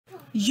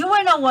You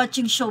are now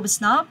watching Showbiz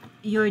Now,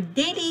 your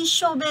daily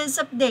showbiz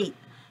update.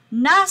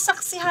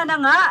 Nasaksihan na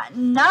nga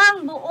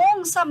ng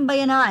buong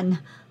sambayanan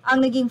ang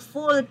naging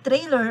full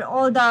trailer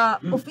o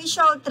the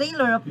official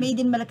trailer of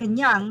Maid in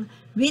Malacanang,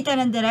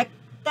 written and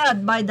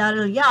directed by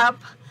Daryl Yap,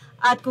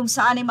 at kung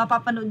saan ay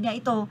mapapanood niya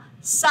ito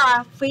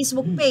sa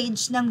Facebook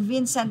page ng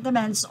Vince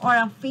Sentiments or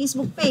ang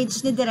Facebook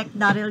page ni Direct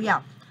Daryl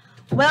Yap.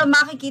 Well,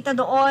 makikita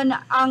doon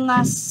ang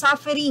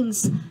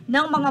sufferings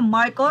ng mga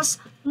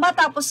Marcos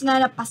matapos nga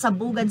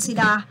napasabugan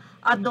sila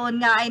at doon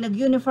nga ay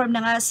nag-uniform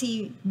na nga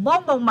si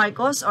Bongbong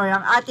Marcos or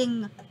ang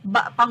ating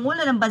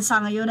Pangulo ng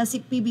Bansa ngayon na si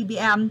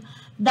PBBM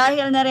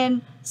dahil na rin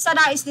sa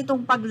nais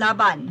nitong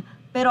paglaban.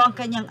 Pero ang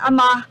kanyang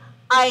ama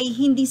ay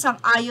hindi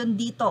sang-ayon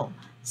dito.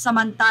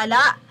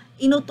 Samantala,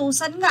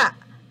 inutusan nga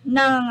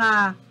ng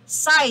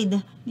side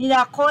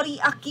nila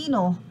Cory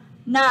Aquino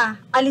na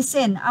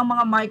alisin ang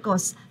mga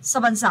Marcos sa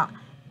bansa.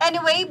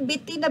 Anyway,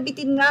 bitin na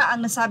bitin nga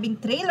ang nasabing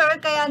trailer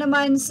kaya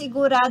naman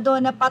sigurado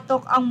na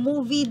patok ang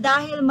movie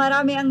dahil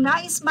marami ang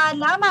nais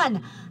malaman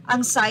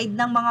ang side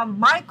ng mga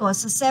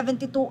Marcos sa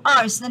 72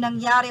 hours na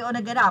nangyari o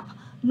naganap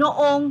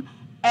noong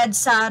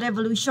EDSA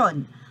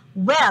Revolution.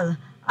 Well,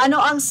 ano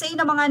ang say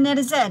ng mga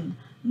netizen?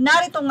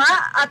 Narito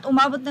nga at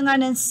umabot na nga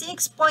ng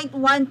 6.1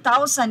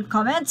 thousand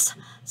comments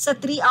sa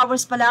 3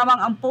 hours pa lamang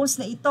ang post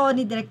na ito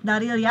ni Direk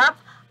Daryl Yap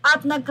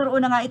at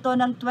nagkaroon na nga ito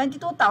ng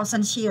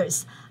 22,000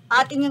 shares.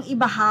 Atin ngang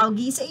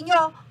ibahagi sa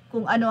inyo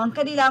kung ano ang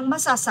kanilang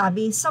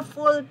masasabi sa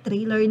full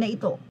trailer na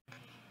ito.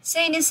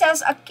 Say ni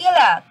says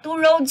Aquila, 2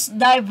 roads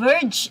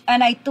diverge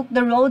and I took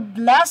the road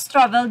less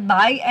traveled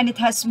by and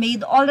it has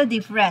made all the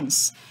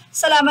difference.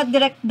 Salamat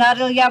Direk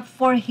Daryl Yap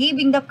for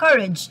having the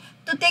courage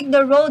to take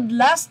the road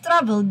less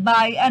traveled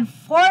by and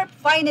for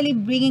finally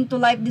bringing to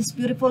life this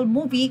beautiful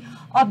movie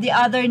of the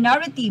other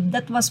narrative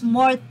that was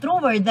more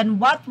truer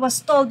than what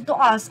was told to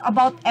us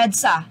about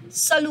EDSA.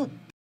 Salute!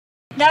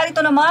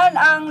 Narito naman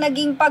ang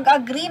naging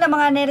pag-agree ng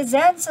mga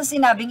netizens sa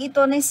sinabing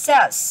ito ni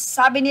Ses.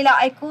 Sabi nila,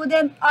 I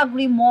couldn't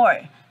agree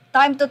more.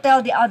 Time to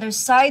tell the other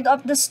side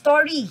of the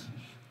story.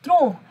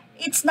 True,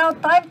 it's now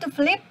time to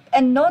flip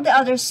and know the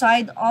other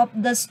side of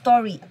the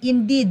story.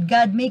 Indeed,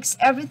 God makes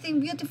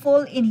everything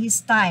beautiful in His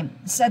time.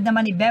 Said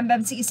naman ni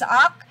Bembem si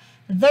Isaac,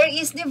 there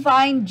is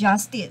divine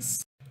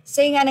justice.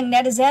 Say nga ng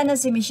netizen na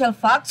si Michelle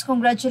Fox,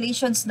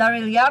 congratulations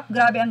Daryl Yap,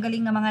 grabe ang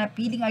galing ng mga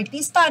napiling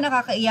artista,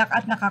 nakakaiyak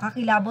at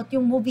nakakakilabot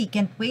yung movie,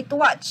 can't wait to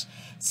watch.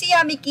 Si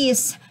Yami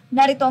Kiss,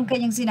 narito ang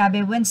kanyang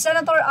sinabi, when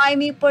Senator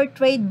Amy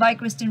portrayed by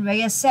Christine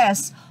Reyes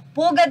says,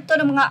 pugad to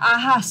ng mga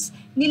ahas,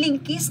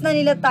 nilingkis na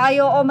nila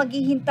tayo o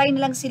maghihintay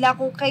na lang sila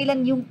kung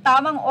kailan yung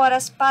tamang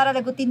oras para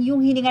lagutin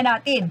yung hininga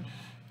natin.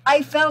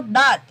 I felt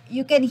that.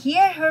 You can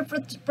hear her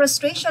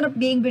frustration of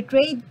being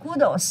betrayed.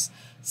 Kudos.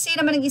 Si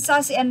naman ng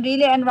isa si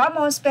Enrile and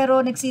Ramos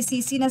pero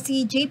nagsisisi na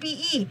si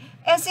JPE.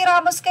 Si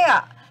Ramos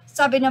kaya?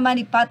 Sabi naman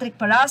ni Patrick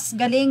Paras,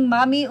 galing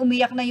mami,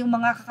 umiyak na yung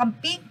mga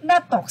kakampi na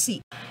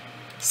toxic.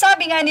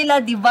 Sabi nga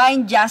nila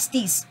divine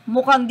justice.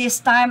 Mukhang this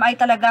time ay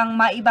talagang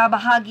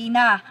maibabahagi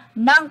na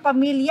ng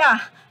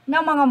pamilya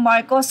ng mga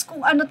Marcos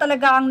kung ano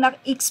talaga ang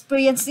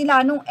na-experience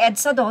nila nung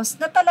EDSA 2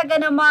 na talaga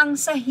namang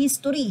sa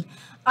history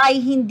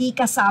ay hindi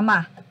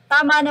kasama.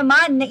 Tama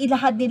naman na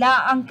ilahad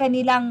nila ang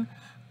kanilang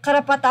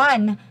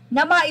karapatan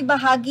na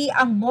maibahagi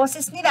ang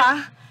boses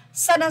nila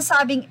sa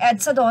nasabing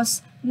EDSA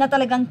 2 na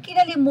talagang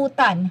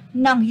kinalimutan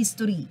ng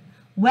history.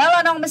 Well,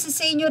 anong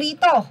masasay nyo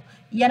rito?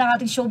 Yan ang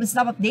ating Showbiz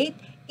Now update.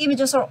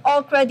 Images are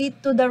all credit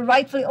to the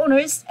rightful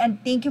owners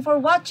and thank you for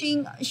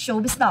watching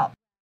Showbiz Now.